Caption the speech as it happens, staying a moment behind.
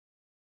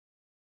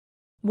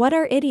What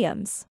are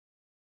idioms?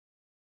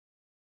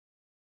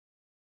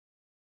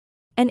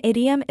 An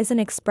idiom is an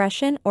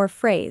expression or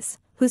phrase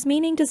whose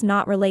meaning does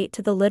not relate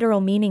to the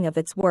literal meaning of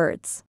its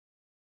words.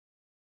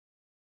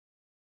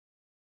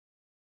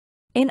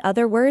 In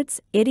other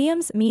words,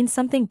 idioms mean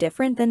something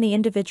different than the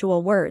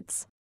individual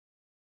words.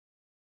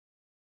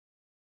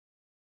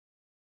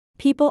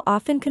 People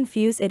often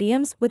confuse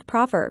idioms with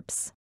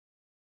proverbs.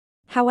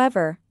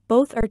 However,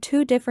 both are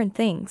two different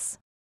things.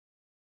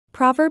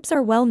 Proverbs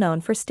are well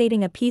known for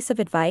stating a piece of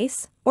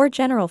advice or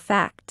general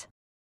fact.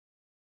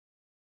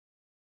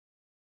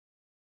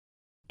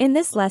 In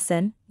this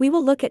lesson, we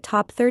will look at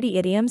top 30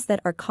 idioms that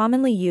are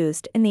commonly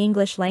used in the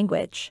English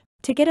language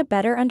to get a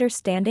better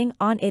understanding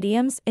on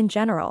idioms in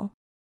general.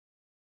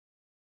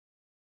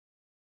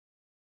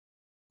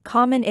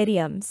 Common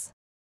idioms.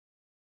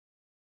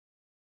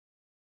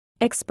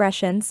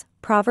 Expressions,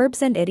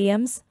 proverbs and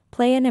idioms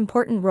play an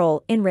important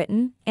role in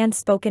written and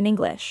spoken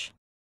English.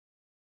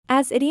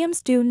 As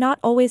idioms do not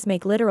always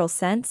make literal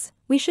sense,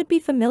 we should be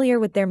familiar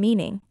with their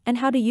meaning and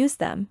how to use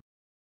them.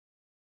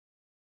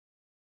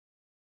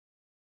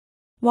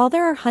 While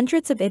there are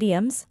hundreds of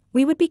idioms,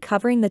 we would be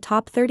covering the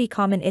top 30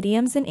 common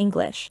idioms in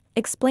English,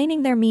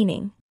 explaining their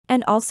meaning,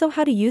 and also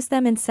how to use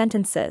them in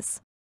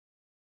sentences.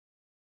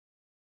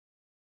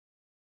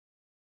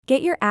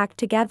 Get your act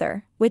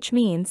together, which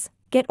means,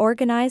 get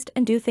organized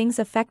and do things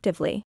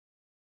effectively.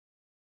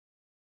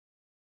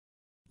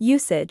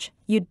 Usage,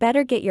 you'd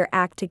better get your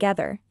act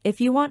together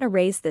if you want a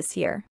raise this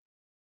year.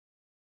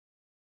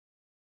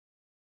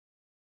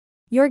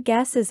 Your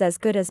guess is as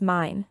good as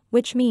mine,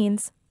 which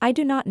means, I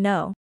do not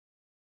know.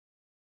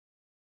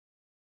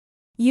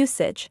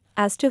 Usage,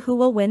 as to who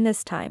will win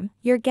this time,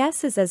 your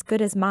guess is as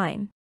good as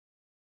mine.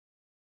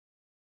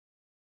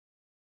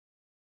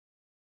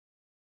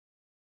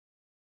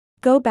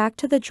 Go back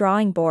to the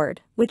drawing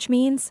board, which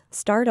means,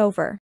 start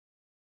over.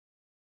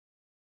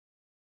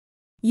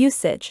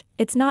 Usage,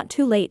 it's not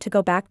too late to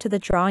go back to the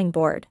drawing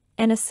board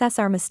and assess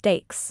our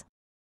mistakes.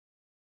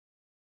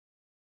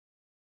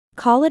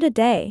 Call it a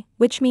day,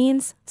 which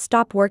means,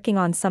 stop working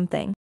on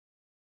something.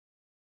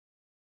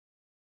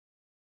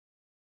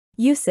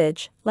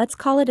 Usage, let's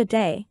call it a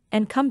day,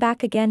 and come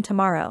back again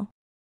tomorrow.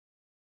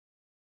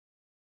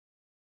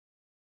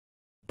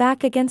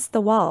 Back against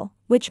the wall,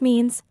 which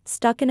means,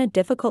 stuck in a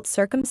difficult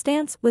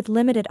circumstance with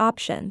limited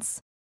options.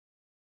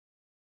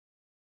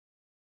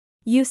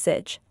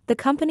 Usage, the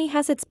company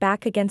has its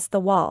back against the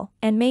wall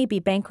and may be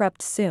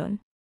bankrupt soon.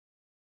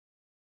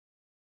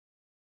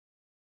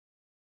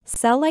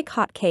 Sell like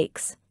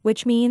hotcakes,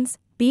 which means,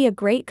 be a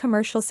great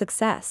commercial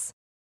success.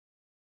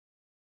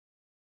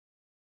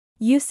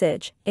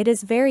 Usage, it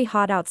is very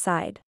hot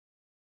outside.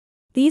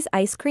 These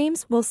ice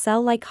creams will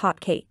sell like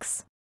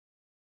hotcakes.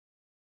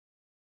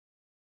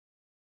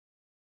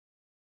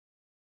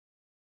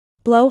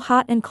 Blow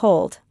hot and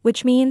cold,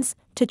 which means,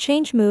 to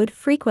change mood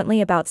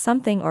frequently about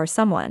something or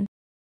someone.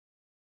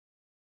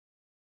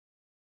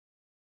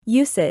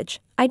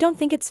 Usage, I don't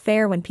think it's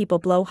fair when people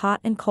blow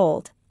hot and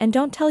cold, and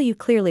don't tell you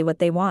clearly what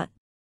they want.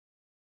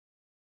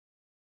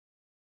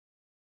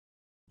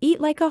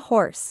 Eat like a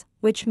horse,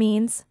 which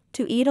means,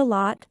 to eat a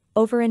lot,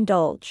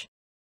 overindulge.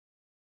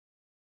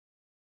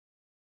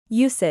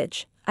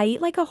 Usage, I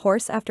eat like a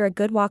horse after a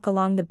good walk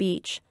along the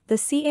beach, the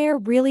sea air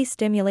really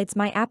stimulates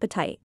my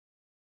appetite.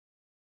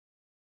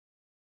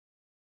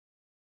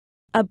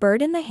 A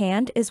bird in the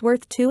hand is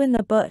worth two in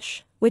the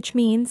bush, which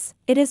means,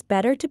 it is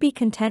better to be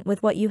content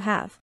with what you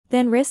have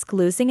than risk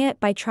losing it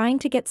by trying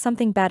to get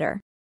something better.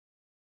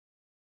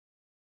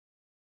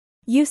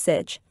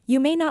 Usage, you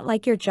may not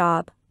like your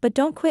job, but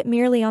don't quit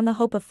merely on the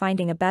hope of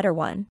finding a better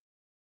one.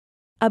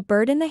 A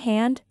bird in the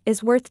hand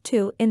is worth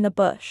two in the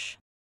bush.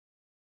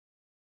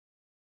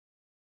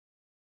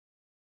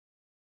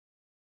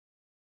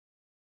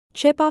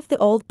 Chip off the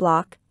old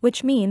block,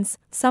 which means,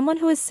 someone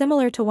who is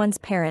similar to one's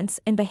parents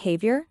in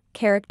behavior,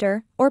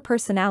 character, or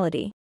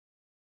personality.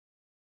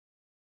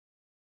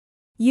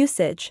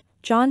 Usage,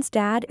 John's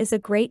dad is a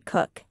great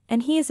cook,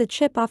 and he is a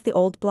chip off the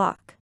old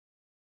block.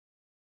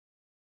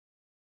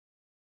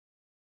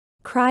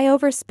 Cry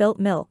over spilt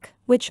milk,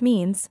 which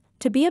means,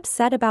 to be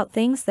upset about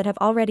things that have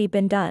already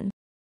been done.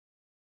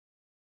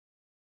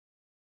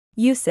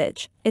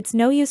 Usage, it's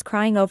no use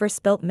crying over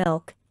spilt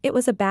milk, it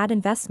was a bad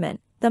investment,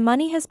 the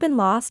money has been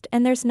lost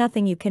and there's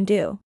nothing you can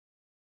do.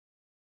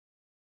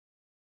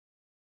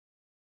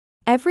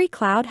 Every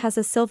cloud has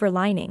a silver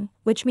lining,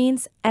 which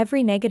means,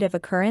 every negative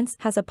occurrence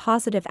has a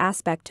positive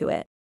aspect to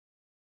it.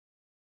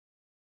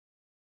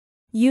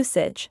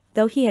 Usage,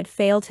 though he had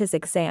failed his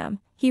exam,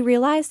 he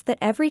realized that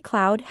every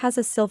cloud has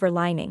a silver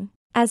lining,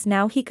 as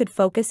now he could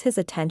focus his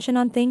attention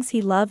on things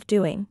he loved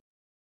doing.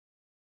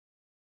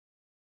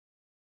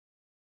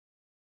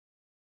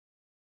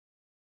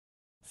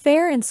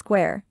 Fair and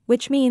square,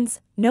 which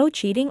means, no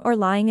cheating or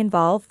lying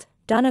involved,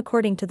 done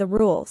according to the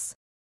rules.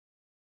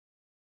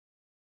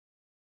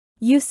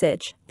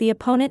 Usage, the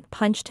opponent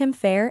punched him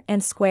fair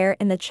and square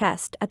in the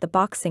chest at the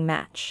boxing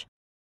match.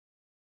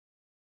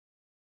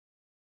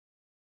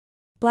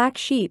 Black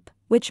sheep,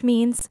 which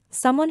means,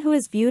 someone who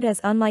is viewed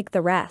as unlike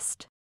the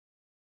rest.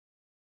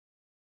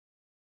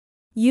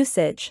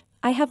 Usage,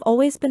 I have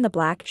always been the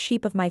black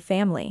sheep of my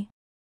family.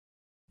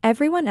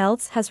 Everyone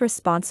else has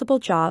responsible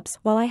jobs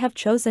while I have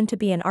chosen to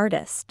be an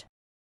artist.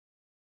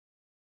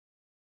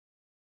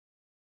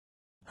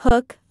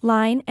 Hook,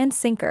 line, and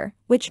sinker,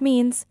 which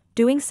means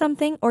doing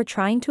something or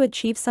trying to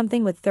achieve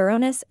something with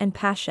thoroughness and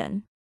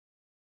passion.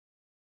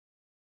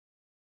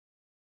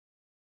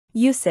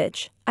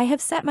 Usage, I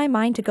have set my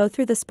mind to go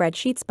through the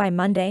spreadsheets by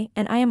Monday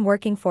and I am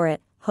working for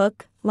it.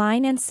 Hook,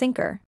 line, and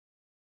sinker.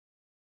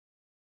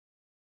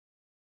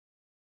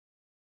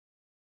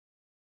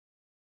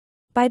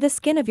 By the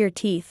skin of your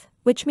teeth,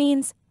 which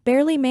means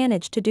barely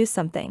manage to do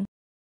something.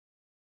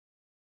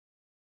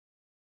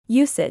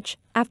 Usage,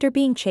 after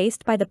being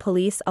chased by the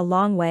police a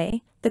long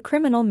way, the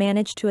criminal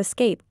managed to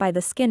escape by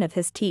the skin of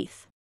his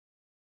teeth.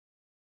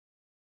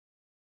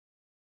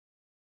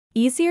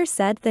 Easier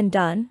said than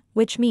done,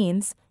 which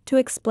means to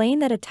explain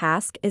that a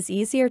task is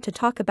easier to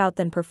talk about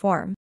than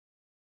perform.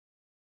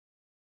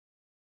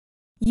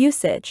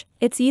 Usage,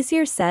 it's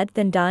easier said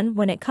than done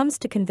when it comes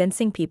to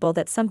convincing people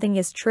that something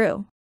is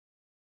true.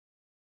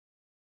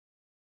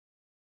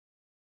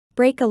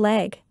 Break a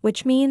leg,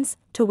 which means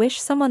to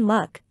wish someone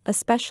luck,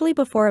 especially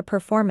before a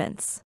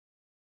performance.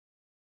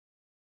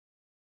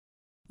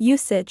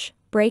 Usage,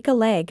 break a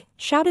leg,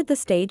 shouted the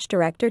stage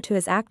director to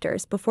his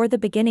actors before the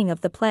beginning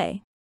of the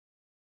play.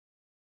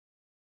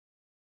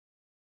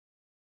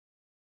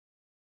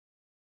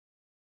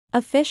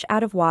 A fish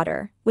out of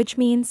water, which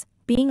means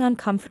being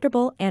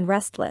uncomfortable and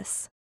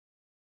restless.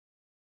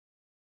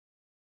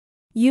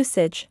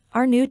 Usage,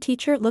 our new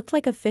teacher looked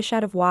like a fish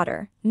out of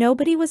water.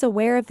 Nobody was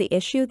aware of the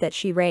issue that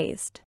she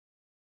raised.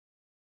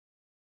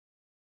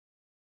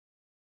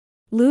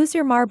 Lose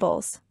your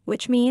marbles,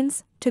 which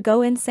means to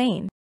go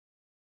insane.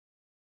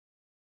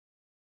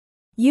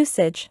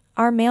 Usage,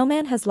 our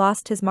mailman has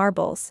lost his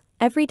marbles.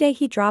 Every day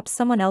he drops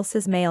someone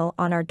else's mail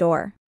on our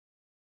door.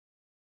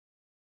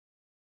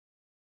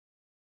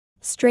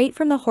 Straight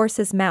from the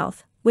horse's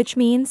mouth, which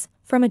means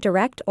from a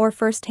direct or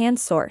first-hand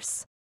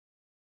source.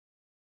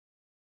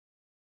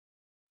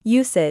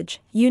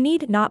 Usage, you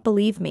need not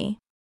believe me.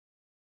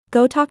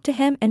 Go talk to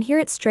him and hear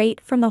it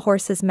straight from the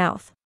horse's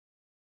mouth.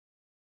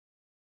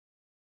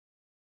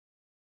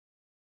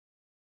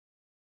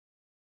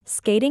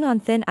 Skating on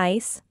thin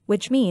ice,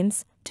 which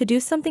means to do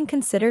something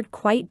considered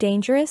quite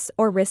dangerous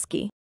or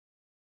risky.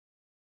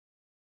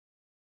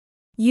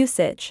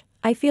 Usage,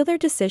 I feel their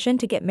decision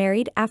to get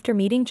married after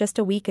meeting just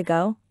a week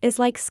ago is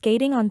like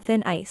skating on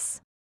thin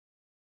ice.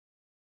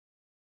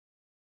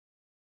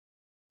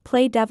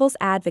 Play devil's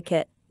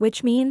advocate,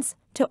 which means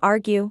to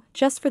argue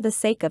just for the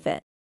sake of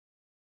it.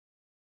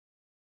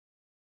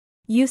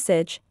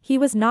 Usage, he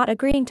was not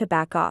agreeing to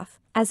back off,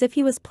 as if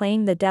he was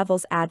playing the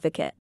devil's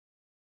advocate.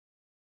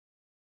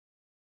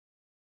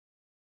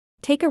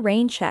 Take a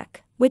rain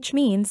check, which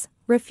means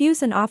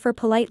refuse an offer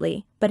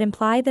politely, but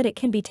imply that it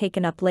can be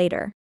taken up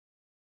later.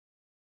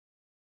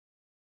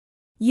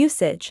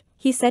 Usage,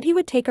 he said he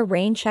would take a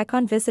rain check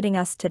on visiting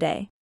us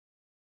today.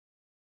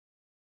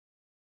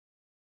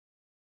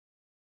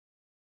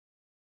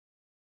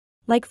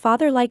 Like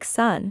father like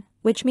son,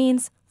 which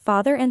means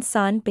father and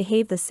son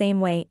behave the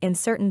same way in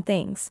certain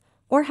things,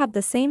 or have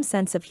the same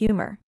sense of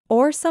humor,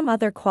 or some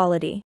other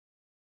quality.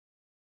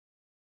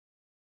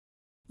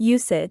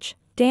 Usage,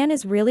 Dan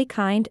is really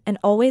kind and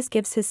always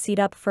gives his seat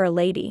up for a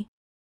lady.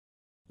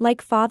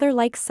 Like father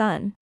like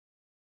son.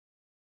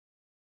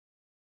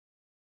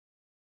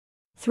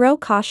 Throw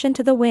caution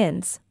to the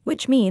winds,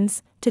 which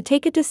means to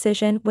take a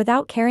decision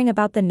without caring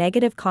about the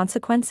negative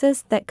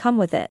consequences that come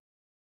with it.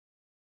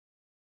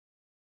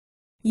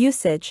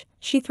 Usage,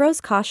 she throws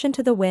caution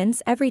to the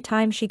winds every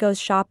time she goes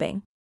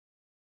shopping.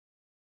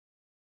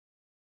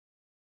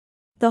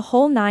 The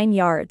whole 9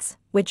 yards,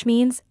 which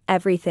means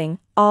everything,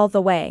 all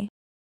the way.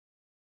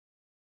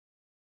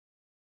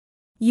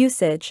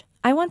 Usage,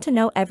 I want to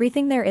know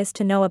everything there is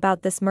to know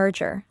about this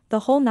merger,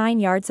 the whole 9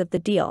 yards of the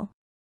deal.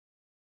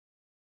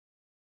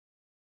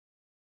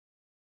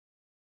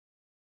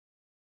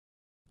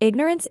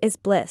 Ignorance is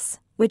bliss,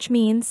 which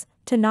means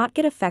to not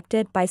get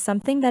affected by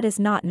something that is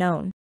not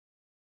known.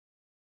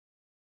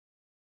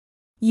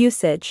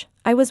 Usage,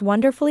 I was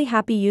wonderfully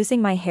happy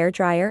using my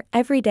hairdryer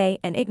every day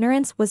and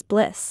ignorance was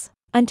bliss,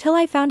 until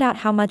I found out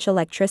how much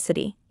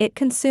electricity it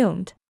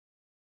consumed.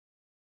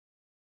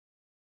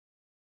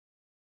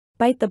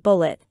 Bite the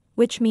bullet,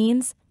 which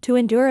means to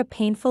endure a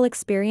painful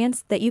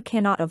experience that you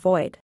cannot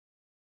avoid.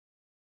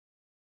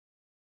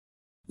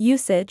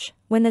 Usage,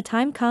 when the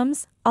time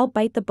comes, I'll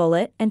bite the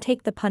bullet and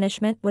take the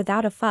punishment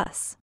without a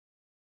fuss.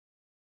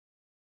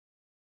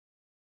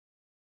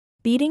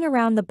 Beating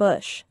around the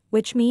bush,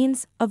 which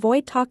means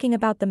avoid talking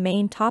about the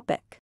main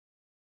topic.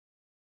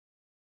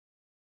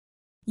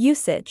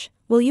 Usage,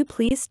 will you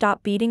please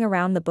stop beating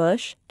around the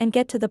bush and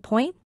get to the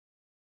point?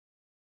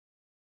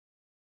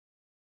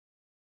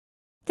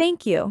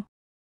 Thank you.